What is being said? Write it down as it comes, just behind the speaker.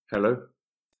Hello,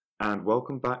 and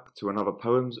welcome back to another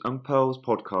Poems and Pearls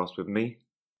podcast with me,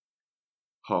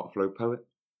 Heartflow Poet.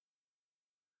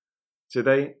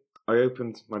 Today, I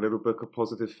opened my little book of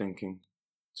positive thinking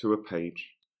to a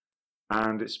page,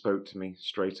 and it spoke to me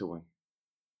straight away.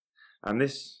 And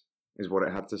this is what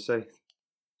it had to say.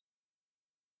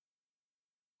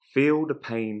 Feel the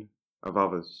pain of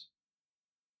others.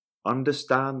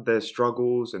 Understand their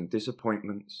struggles and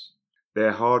disappointments,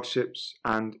 their hardships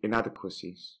and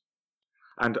inadequacies,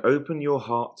 and open your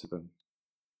heart to them.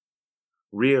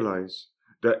 Realize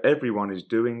that everyone is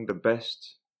doing the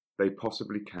best they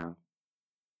possibly can.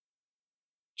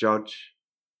 Judge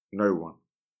no one,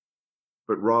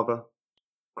 but rather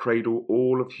cradle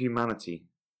all of humanity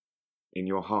in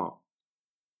your heart.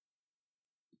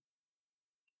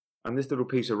 And this little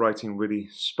piece of writing really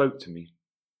spoke to me.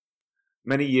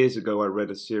 Many years ago, I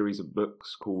read a series of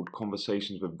books called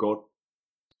Conversations with God.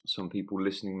 Some people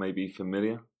listening may be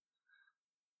familiar.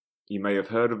 You may have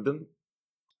heard of them,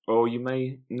 or you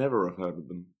may never have heard of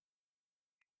them.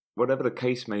 Whatever the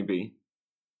case may be,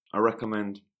 I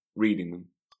recommend reading them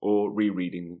or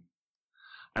rereading them.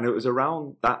 And it was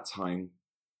around that time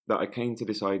that I came to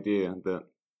this idea that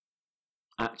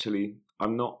actually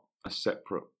I'm not a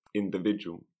separate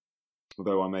individual,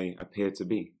 although I may appear to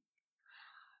be.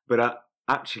 But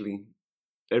actually,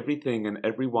 everything and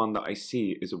everyone that I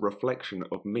see is a reflection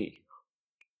of me.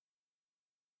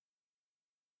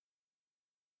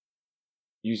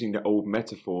 Using the old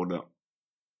metaphor that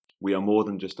we are more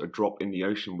than just a drop in the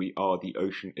ocean, we are the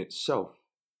ocean itself.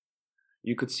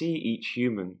 You could see each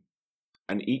human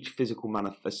and each physical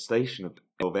manifestation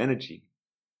of energy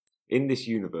in this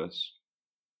universe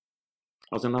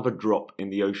as another drop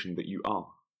in the ocean that you are.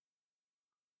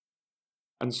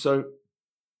 And so,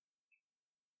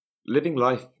 living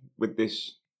life with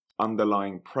this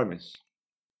underlying premise,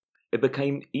 it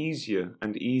became easier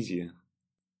and easier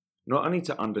not only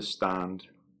to understand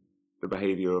the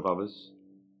behavior of others,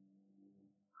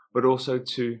 but also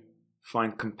to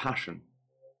find compassion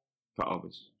for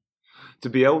others. To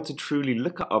be able to truly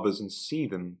look at others and see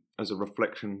them as a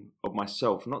reflection of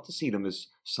myself, not to see them as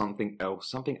something else,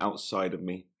 something outside of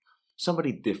me,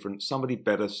 somebody different, somebody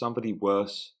better, somebody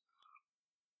worse,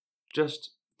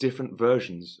 just different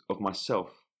versions of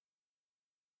myself.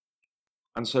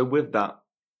 And so with that,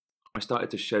 I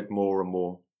started to shed more and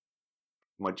more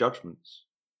my judgments.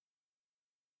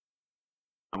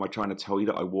 Am I trying to tell you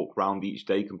that I walk around each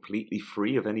day completely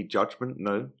free of any judgment?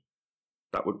 No,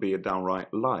 that would be a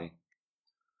downright lie.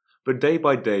 But day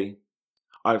by day,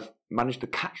 I've managed to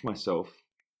catch myself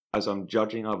as I'm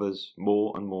judging others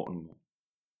more and more and more.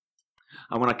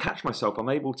 And when I catch myself, I'm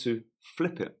able to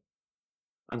flip it.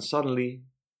 And suddenly,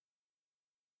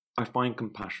 I find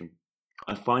compassion.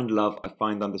 I find love, I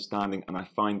find understanding, and I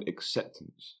find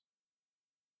acceptance.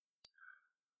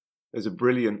 There's a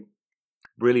brilliant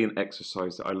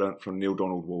exercise that I learnt from Neale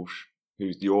Donald Walsch,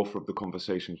 who's the author of the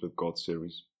Conversations with God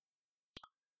series.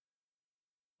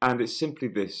 And it's simply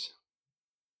this.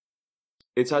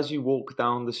 It's as you walk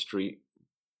down the street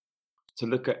to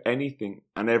look at anything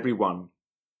and everyone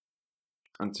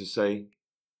and to say,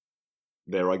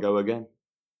 there I go again.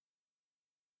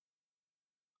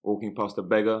 Walking past a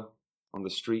beggar on the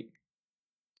street,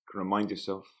 you can remind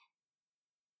yourself,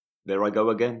 there I go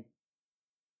again.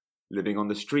 Living on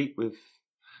the street with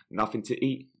nothing to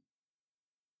eat,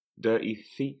 dirty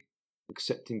feet,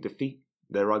 accepting defeat,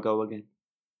 there I go again.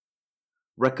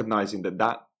 Recognizing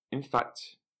that, in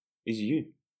fact, is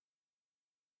you,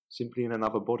 simply in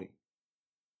another body.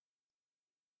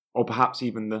 Or perhaps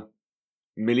even the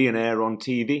millionaire on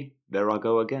TV, there I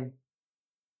go again.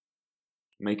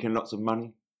 Making lots of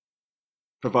money,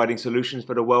 providing solutions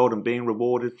for the world and being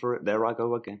rewarded for it, there I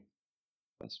go again.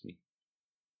 That's me.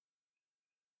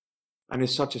 And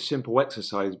it's such a simple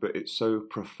exercise, but it's so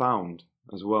profound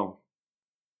as well.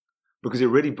 Because it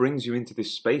really brings you into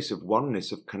this space of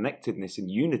oneness, of connectedness and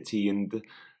unity. And,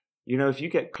 if you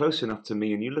get close enough to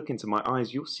me and you look into my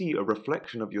eyes, you'll see a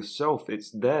reflection of yourself.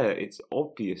 It's there. It's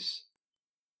obvious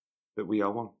that we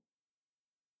are one.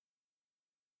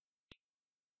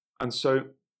 And so,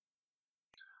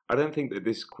 I don't think that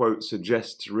this quote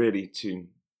suggests really to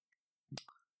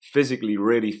physically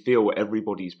really feel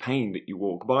everybody's pain that you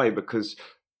walk by, because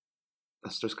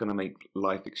that's just going to make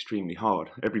life extremely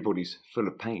hard. Everybody's full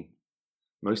of pain.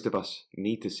 Most of us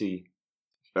need to see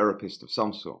a therapist of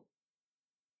some sort.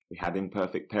 We had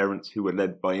imperfect parents who were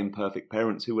led by imperfect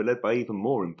parents who were led by even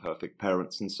more imperfect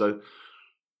parents. And so,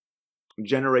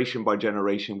 generation by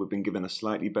generation, we've been given a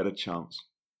slightly better chance.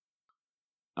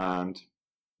 And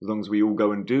as long as we all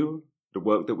go and do the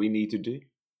work that we need to do,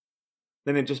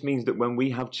 then it just means that when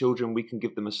we have children, we can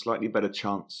give them a slightly better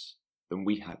chance than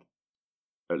we had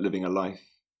at living a life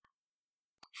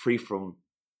free from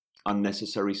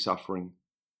unnecessary suffering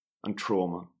and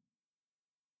trauma.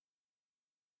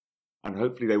 And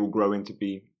hopefully they will grow into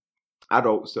be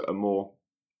adults that are more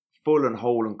full and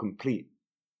whole and complete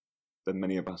than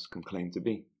many of us can claim to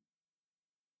be.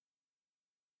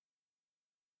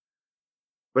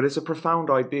 But it's a profound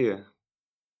idea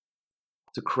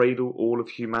to cradle all of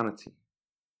humanity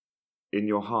in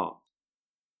your heart.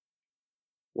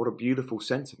 What a beautiful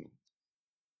sentiment.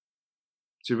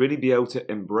 To really be able to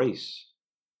embrace,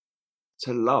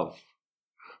 to love.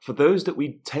 For those that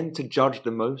we tend to judge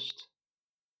the most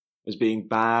as being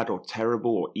bad or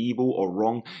terrible or evil or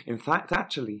wrong, in fact,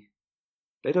 actually,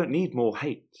 they don't need more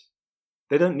hate.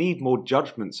 They don't need more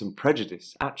judgments and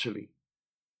prejudice, actually.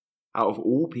 Out of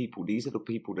all people, these are the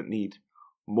people that need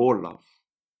more love,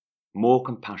 more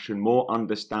compassion, more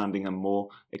understanding, and more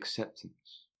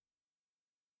acceptance.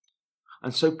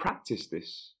 And so practice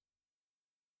this.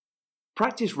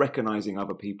 Practice recognizing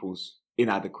other people's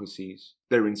inadequacies,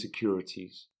 their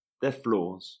insecurities, their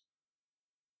flaws,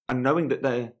 and knowing that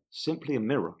they're simply a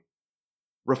mirror,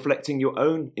 reflecting your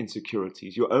own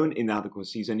insecurities, your own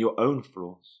inadequacies, and your own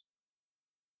flaws.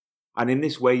 And in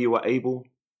this way, you are able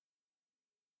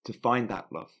to find that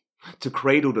love, to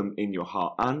cradle them in your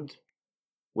heart, and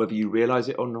whether you realize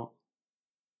it or not,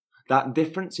 that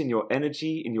difference in your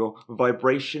energy, in your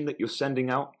vibration that you're sending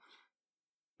out,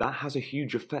 that has a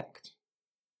huge effect.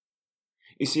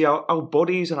 You see, our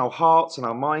bodies and our hearts and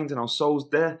our minds and our souls,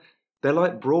 they're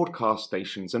like broadcast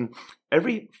stations, and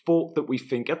every thought that we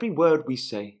think, every word we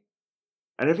say,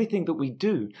 and everything that we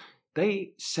do,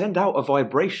 they send out a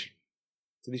vibration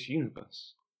to this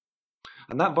universe.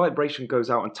 And that vibration goes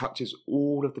out and touches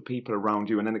all of the people around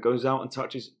you, and then it goes out and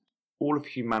touches all of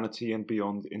humanity and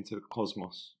beyond into the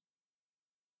cosmos.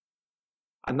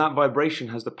 And that vibration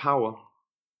has the power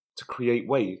to create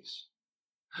waves.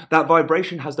 That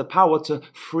vibration has the power to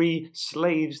free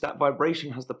slaves. That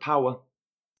vibration has the power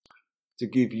to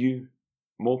give you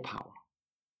more power.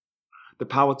 The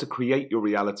power to create your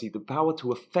reality, the power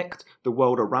to affect the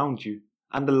world around you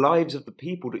and the lives of the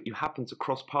people that you happen to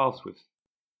cross paths with.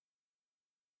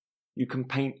 You can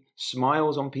paint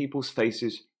smiles on people's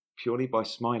faces purely by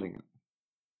smiling at them.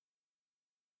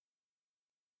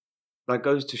 That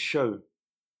goes to show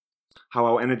how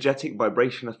our energetic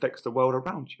vibration affects the world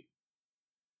around you.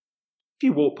 If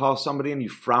you walk past somebody and you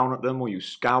frown at them or you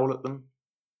scowl at them,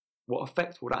 what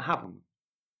effect will that have on them?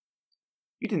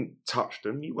 You didn't touch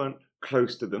them, you weren't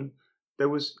close to them, there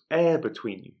was air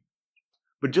between you.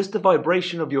 But just the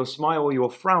vibration of your smile or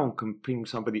your frown can bring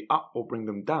somebody up or bring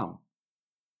them down.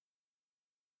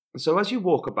 And so as you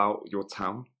walk about your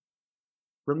town,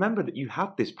 remember that you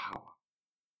have this power.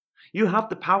 You have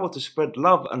the power to spread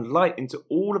love and light into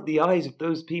all of the eyes of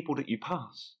those people that you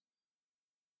pass.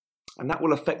 And that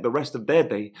will affect the rest of their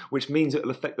day, which means it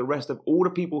will affect the rest of all the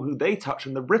people who they touch,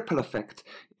 and the ripple effect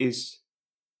is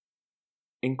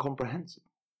incomprehensible.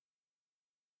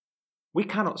 We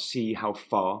cannot see how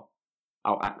far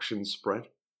our actions spread,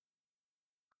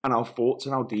 and our thoughts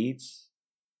and our deeds,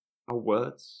 our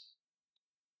words,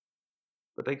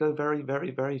 but they go very,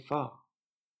 very, very far.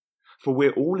 For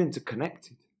we're all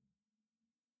interconnected.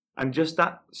 And just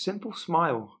that simple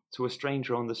smile to a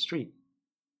stranger on the street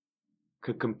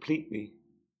could completely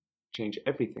change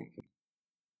everything.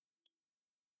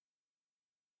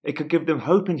 It could give them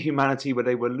hope in humanity where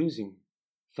they were losing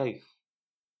faith.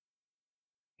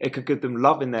 It could give them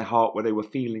love in their heart where they were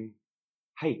feeling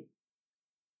hate.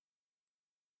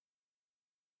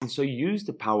 And so use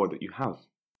the power that you have.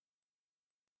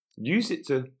 Use it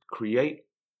to create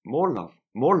more love,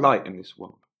 more light in this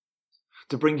world.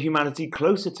 To bring humanity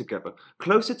closer together,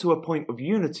 closer to a point of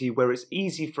unity where it's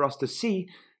easy for us to see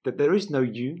that there is no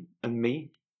you and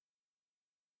me.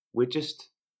 We're just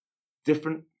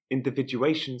different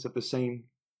individuations of the same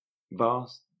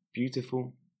vast,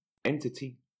 beautiful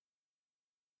entity.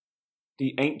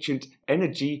 The ancient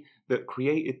energy that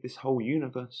created this whole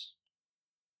universe.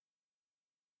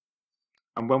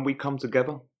 And when we come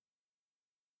together,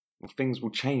 well, things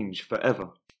will change forever.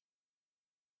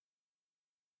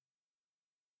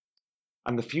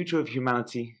 And the future of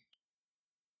humanity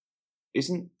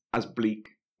isn't as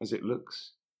bleak as it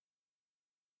looks.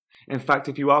 In fact,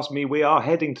 if you ask me, we are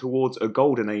heading towards a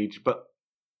golden age, but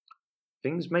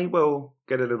things may well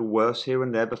get a little worse here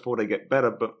and there before they get better,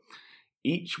 but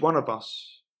each one of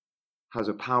us has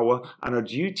a power and a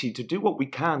duty to do what we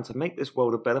can to make this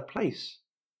world a better place.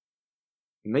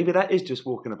 Maybe that is just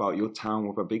walking about your town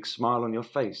with a big smile on your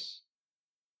face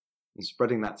and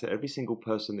spreading that to every single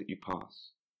person that you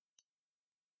pass.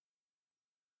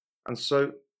 And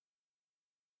so,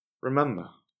 remember,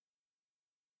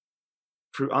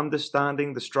 through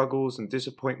understanding the struggles and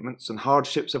disappointments and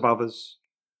hardships of others,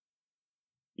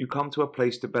 you come to a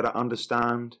place to better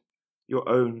understand your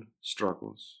own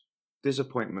struggles,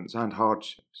 disappointments, and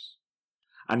hardships.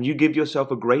 And you give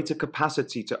yourself a greater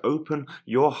capacity to open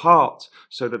your heart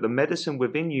so that the medicine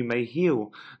within you may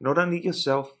heal not only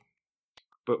yourself,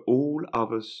 but all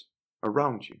others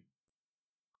around you.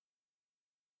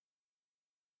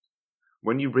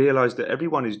 When you realize that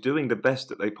everyone is doing the best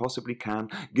that they possibly can,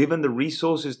 given the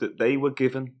resources that they were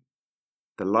given,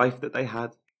 the life that they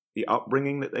had, the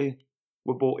upbringing that they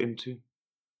were brought into,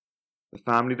 the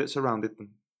family that surrounded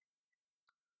them,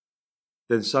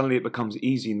 then suddenly it becomes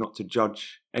easy not to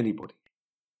judge anybody.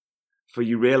 For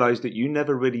you realize that you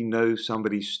never really know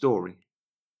somebody's story.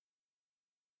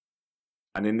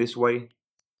 And in this way,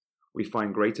 we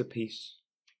find greater peace,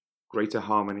 greater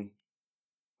harmony,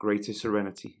 greater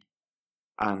serenity,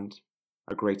 and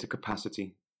a greater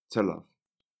capacity to love.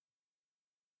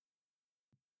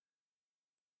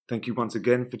 Thank you once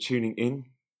again for tuning in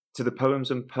to the Poems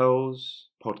and Pearls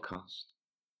podcast.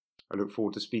 I look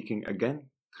forward to speaking again.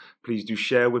 Please do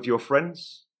share with your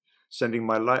friends, sending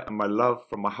my light and my love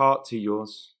from my heart to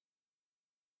yours.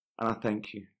 And I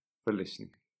thank you for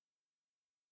listening.